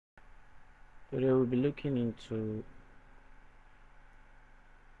Today we'll be looking into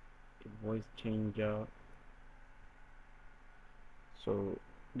a voice changer. So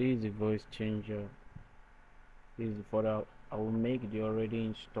this is a voice changer. This is for that I will make the already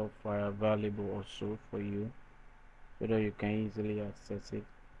installed file available also for you so that you can easily access it.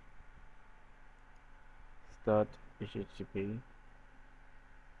 Start HTTP.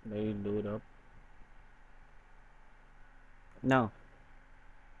 Let it load up. Now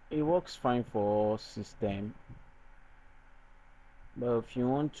it works fine for all system, but if you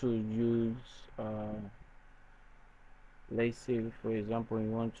want to use let's say for example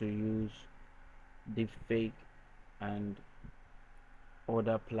you want to use deepfake and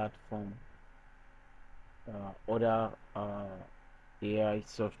other platform, other AI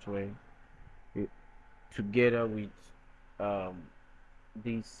software together with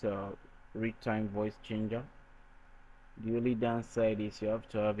this real-time voice changer. The only downside is you have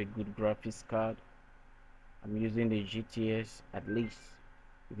to have a good graphics card. I'm using the GTS. At least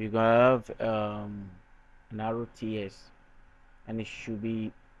if you gonna have an ROTS, and it should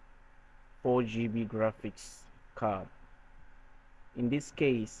be 4 GB graphics card. In this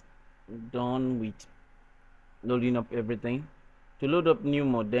case, done with loading up everything. To load up new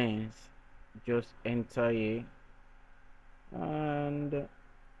models, just enter here and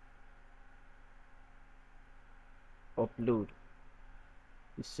upload.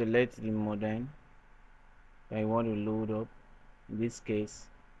 You select the modem that you want to load up. In this case,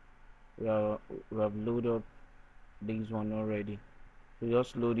 we have loaded up this one already. So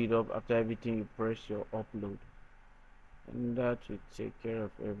just load it up. After everything, you press your upload, and that will take care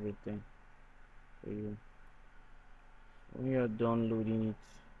of everything for you. When you're done loading it,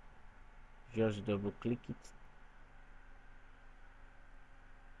 just double click it.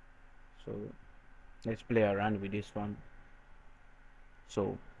 So let's play around with this one.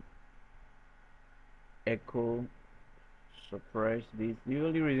 So echo, suppress this. The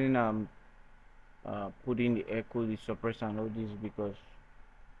only reason I'm putting the echo, the suppress and all this because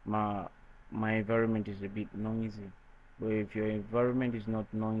my environment is a bit noisy. But if your environment is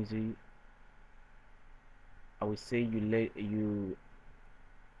not noisy, I would say you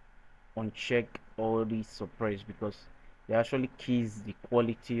uncheck all these suppress, because they actually keys the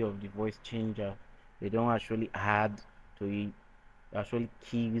quality of the voice changer. They don't actually add to it, they actually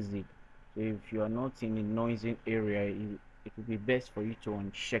keys it. So if you are not in a noisy area, it will be best for you to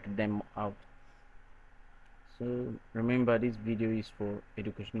uncheck them out. So remember, this video is for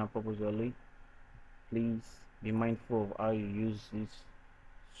educational purpose only. Please be mindful of how you use this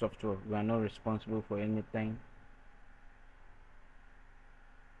software. We are not responsible for anything.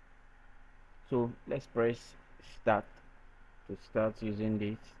 So let's press start to start using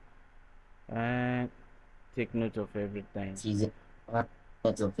this, and take note of everything.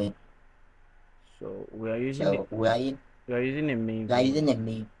 So we are using a main voice.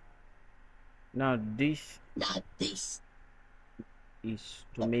 Now this is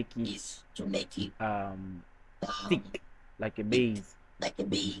to make it thick like a base.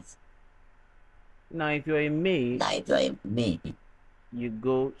 Now if you're a main, you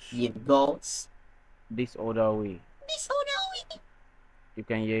go this other way. You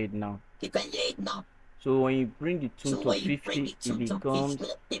can hear it now. So when you bring the tune to 50, it becomes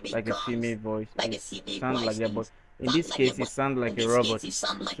like a female voice. It sounds like that, but in this case it sounds like a robot.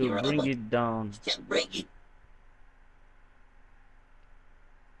 So bring it down.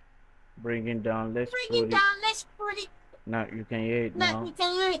 Bring it down. Let's put it. Now you can hear it now. It's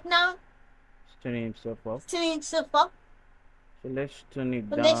turning himself up. So let's turn it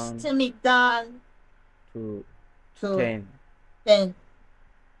down to 10.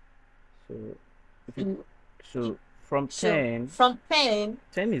 So from 10 is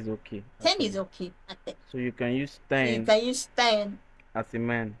okay. 10 is okay. So you can use 10 as a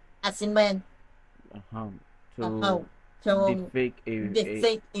man. To fake a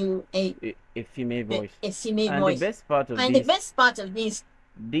female voice. The best part of this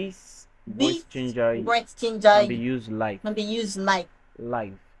voice changer can be used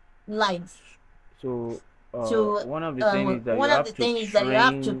live. So one of the things is that you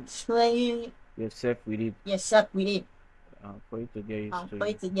have to train yourself with it for you to get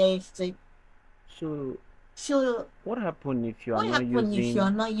used to it. So what happens if you are not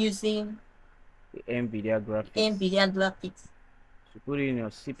using the NVIDIA graphics? So put it in your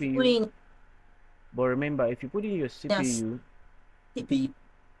CPU. But remember, if you put in your CPU, you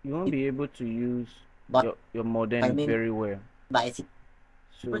won't be able to use your modem very well.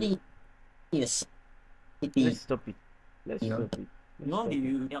 So let's stop it. Let's stop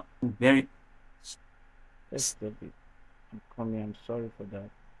it. I'm coming. I'm sorry for that.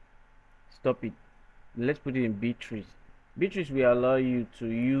 Stop it. Let's put it in Beatrice. Beatrice will allow you to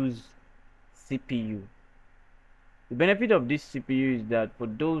use CPU. The benefit of this CPU is that for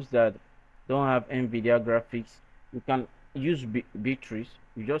those that don't have NVIDIA graphics, you can use Beatrice.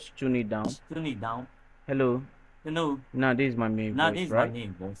 You just tune it down. Hello. Now this is my main voice,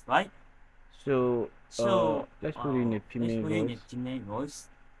 right? So let's put in a female voice.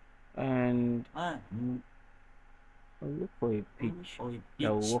 And I'll look for a pitch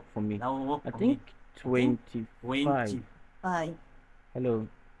that will work for me. I think 25. Hello.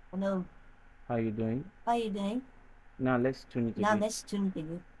 How you doing? Now let's tune it again.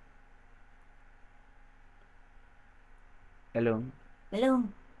 Hello.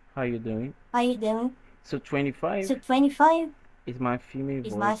 How you doing? So 25 is my female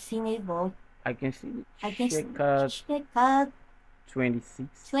voice. I can see check out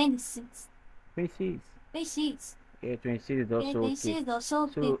 26. 26. Yeah, 26 is also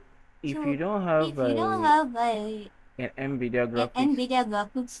okay. So if you don't have an NVIDIA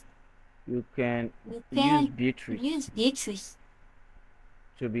graphics, you can use Beatrice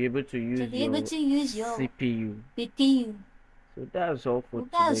to be able to use your CPU. So that's all for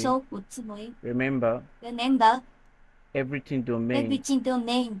today. Remember, everything domain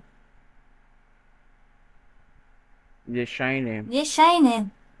is a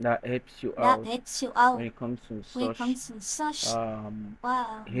shining that helps you out when it comes to such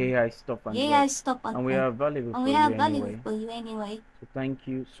AI stuff and and we are available for you anyway. So thank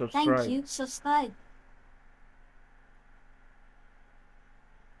you. Subscribe.